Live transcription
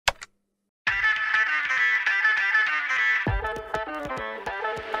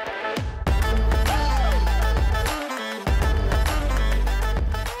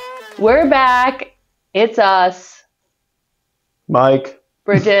We're back. It's us. Mike.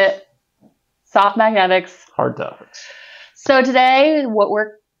 Bridget. Soft magnetics. Hard topics. So today, what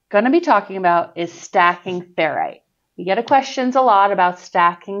we're going to be talking about is stacking ferrite. We get questions a lot about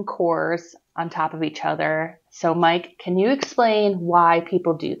stacking cores on top of each other. So Mike, can you explain why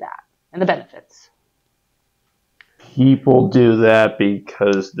people do that and the benefits? People do that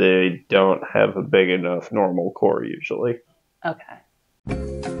because they don't have a big enough normal core usually. Okay.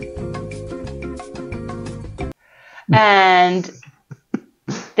 And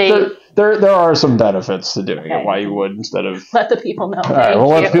there are some benefits to doing it. Why you would instead of let the people know. All right, we'll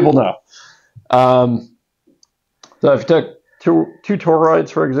let the people know. So if you took two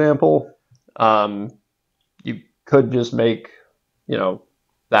toroids, for example, you could just make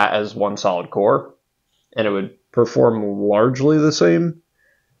that as one solid core, and it would perform largely the same.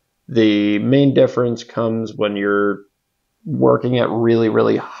 The main difference comes when you're working at really,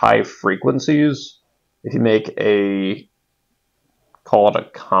 really high frequencies. If you make call it a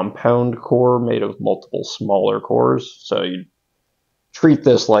compound core made of multiple smaller cores, so you treat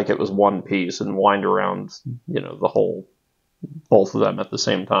this like it was one piece and wind around, both of them at the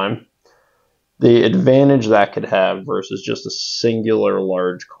same time. The advantage that could have versus just a singular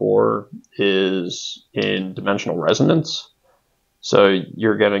large core is in dimensional resonance. So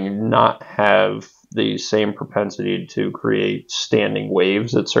you're going to not have the same propensity to create standing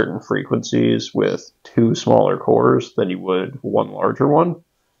waves at certain frequencies with two smaller cores than you would one larger one.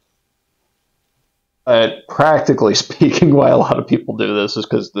 Practically speaking, why a lot of people do this is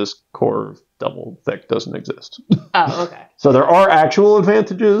because this core double thick doesn't exist. Oh, okay. So there are actual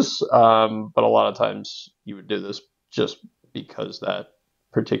advantages, but a lot of times you would do this just because that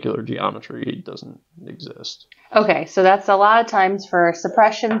particular geometry doesn't exist. Okay, so that's a lot of times for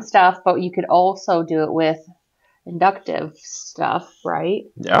suppression stuff, but you could also do it with inductive stuff, right?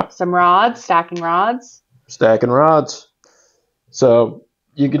 Yeah. Some rods, stacking rods. Stacking rods. So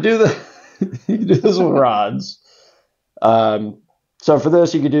you could do this with rods. So for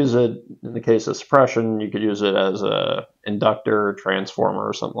this, you could use it, in the case of suppression, you could use it as a inductor, transformer,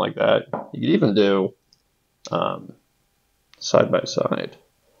 or something like that. You could even do side by side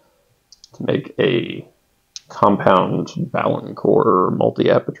to make a compound Ballon core or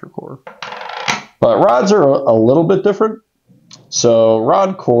multi-aperture core. But rods are a little bit different. So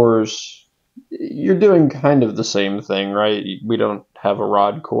rod cores, you're doing kind of the same thing, right? We don't have a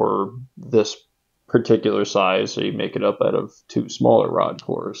rod core this particular size, so you make it up out of two smaller rod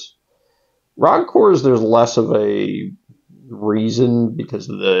cores. Rod cores, there's less of a reason because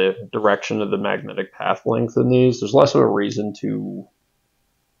of the direction of the magnetic path length in these. There's less of a reason to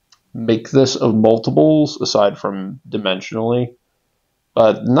make this of multiples aside from dimensionally.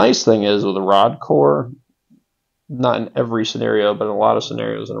 But the nice thing is with a rod core, not in every scenario, but in a lot of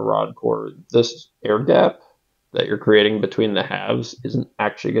scenarios in a rod core, this air gap that you're creating between the halves isn't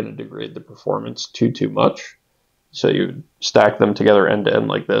actually going to degrade the performance too much. So you stack them together end to end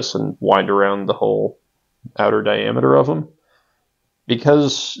like this and wind around the whole outer diameter of them.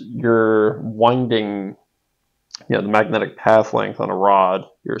 Because you're winding the magnetic path length on a rod,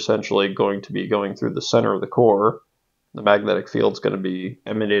 you're essentially going to be going through the center of the core. The magnetic field's going to be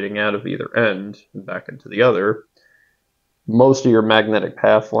emanating out of either end and back into the other. Most of your magnetic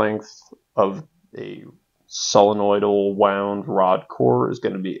path length of a solenoidal wound rod core is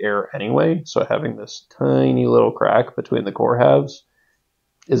going to be air anyway, so having this tiny little crack between the core halves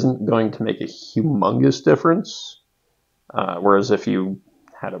isn't going to make a humongous difference. Whereas if you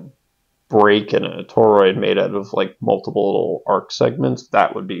had a break in a toroid made out of like multiple little arc segments,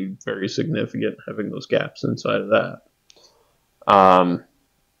 that would be very significant, having those gaps inside of that.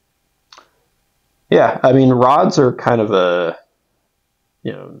 Yeah, I mean, rods are kind of a,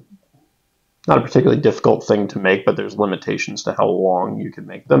 not a particularly difficult thing to make, but there's limitations to how long you can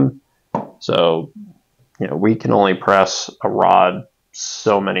make them. So, we can only press a rod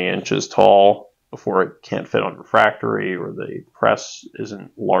so many inches tall before it can't fit on refractory, or the press isn't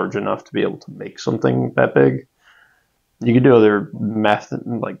large enough to be able to make something that big. You can do other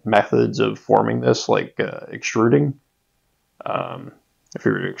methods of forming this, like extruding. If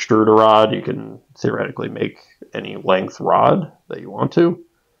you were to extrude a rod, you can theoretically make any length rod that you want to,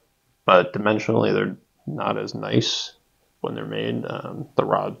 but dimensionally they're not as nice when they're made. The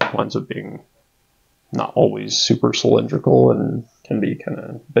rod winds up being not always super cylindrical and can be kind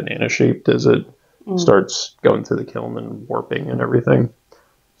of banana shaped as it starts going through the kiln and warping and everything.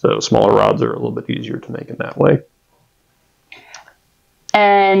 So smaller rods are a little bit easier to make in that way.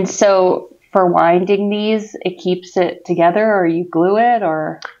 And so for winding these, it keeps it together, or you glue it,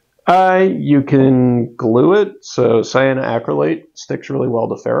 or? You can glue it. So cyanoacrylate sticks really well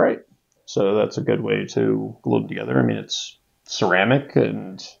to ferrite. so that's a good way to glue them together. I mean, it's ceramic,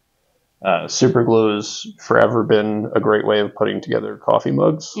 and super glue has forever been a great way of putting together coffee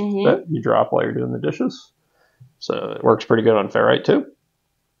mugs that you drop while you're doing the dishes. So it works pretty good on Ferrite too.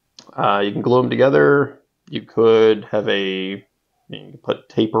 You can glue them together. You could have you can put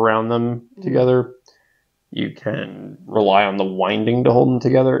tape around them together. You can rely on the winding to hold them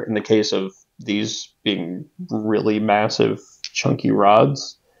together. In the case of these being really massive, chunky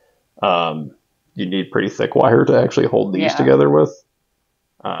rods, you need pretty thick wire to actually hold these together with.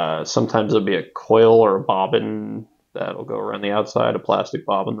 Sometimes it'll be a coil or a bobbin that'll go around the outside, a plastic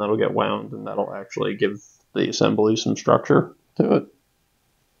bobbin that'll get wound, and that'll actually give the assembly some structure to it.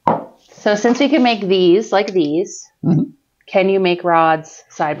 So since we can make these like these, can you make rods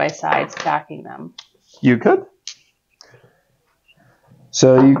side by side, stacking them? You could.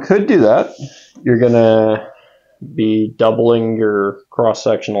 So you could do that. You're going to be doubling your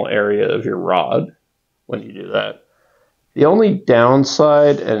cross-sectional area of your rod when you do that. The only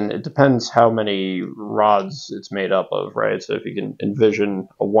downside, and it depends how many rods it's made up of, right? So if you can envision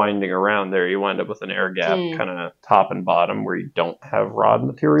a winding around there, you wind up with an air gap kind of top and bottom where you don't have rod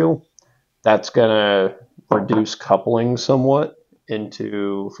material. That's going to reduce coupling somewhat from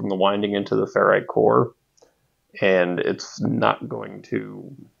the winding into the ferrite core. And it's not going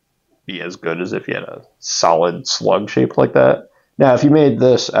to be as good as if you had a solid slug shape like that. Now, if you made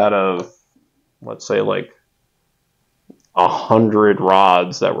this out of, let's say, like 100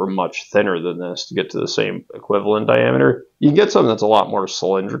 rods that were much thinner than this to get to the same equivalent diameter, you can get something that's a lot more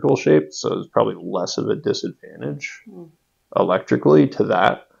cylindrical shaped, so it's probably less of a disadvantage electrically to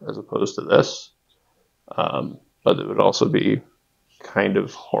that as opposed to this. But it would also be kind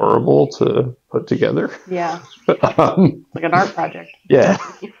of horrible to put together. Yeah. Like an art project. Yeah.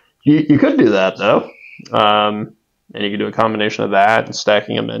 You could do that, though. And you could do a combination of that and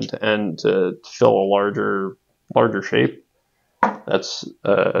stacking them end to end to fill a larger shape. That's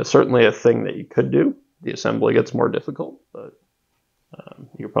certainly a thing that you could do. The assembly gets more difficult, but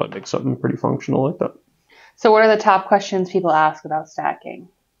you could probably make something pretty functional like that. So what are the top questions people ask about stacking?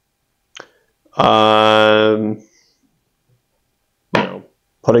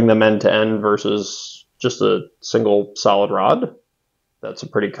 Putting them end to end versus just a single solid rod. That's a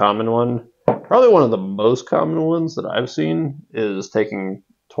pretty common one. Probably one of the most common ones that I've seen is taking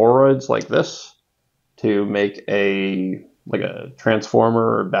toroids like this to make a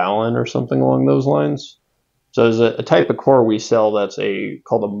transformer or ballon or something along those lines. So there's a type of core we sell that's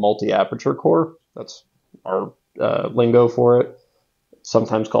called a multi-aperture core. That's our lingo for it.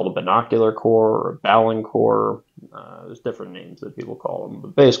 Sometimes called a binocular core or a ballon core. There's different names that people call them,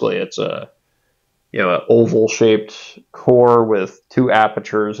 but basically it's an oval-shaped core with two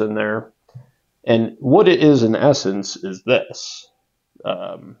apertures in there. And what it is in essence is this.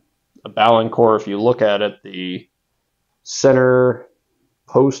 A ballon core, if you look at it, the center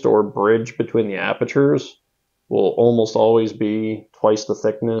post or bridge between the apertures will almost always be twice the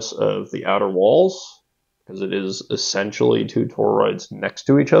thickness of the outer walls, because it is essentially two toroids next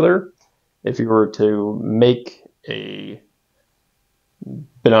to each other. If you were to make a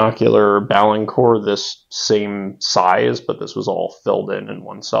binocular ballon core this same size, but this was all filled in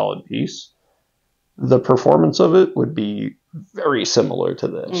one solid piece, the performance of it would be very similar to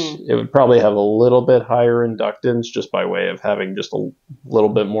this. It would probably have a little bit higher inductance just by way of having just a little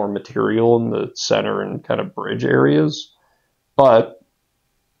bit more material in the center and kind of bridge areas. But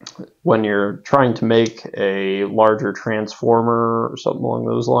when you're trying to make a larger transformer or something along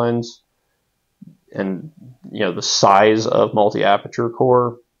those lines, and the size of multi-aperture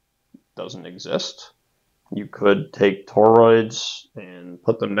core doesn't exist, you could take toroids and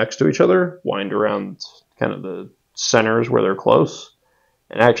put them next to each other, wind around kind of the centers where they're close,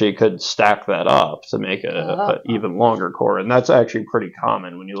 and actually could stack that up to make a even longer core. And that's actually pretty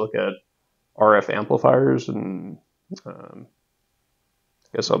common when you look at RF amplifiers and I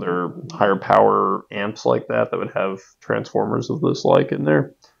guess other higher power amps like that would have transformers of this like in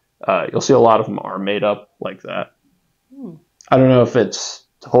there. You'll see a lot of them are made up like that. I don't know if it's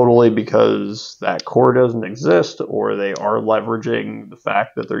totally because that core doesn't exist, or they are leveraging the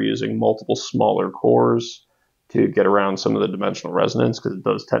fact that they're using multiple smaller cores to get around some of the dimensional resonance, because it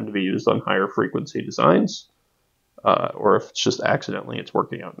does tend to be used on higher frequency designs, or if it's just accidentally it's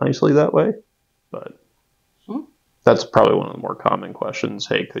working out nicely that way. But that's probably one of the more common questions.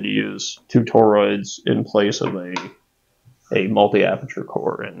 Hey, could you use two toroids in place of a multi-aperture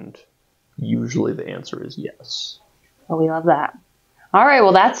core? And usually the answer is yes. Well, we love that. All right,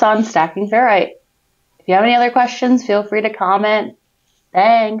 well, that's on stacking ferrite. If you have any other questions, feel free to comment.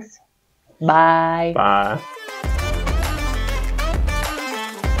 Thanks. Bye. Bye.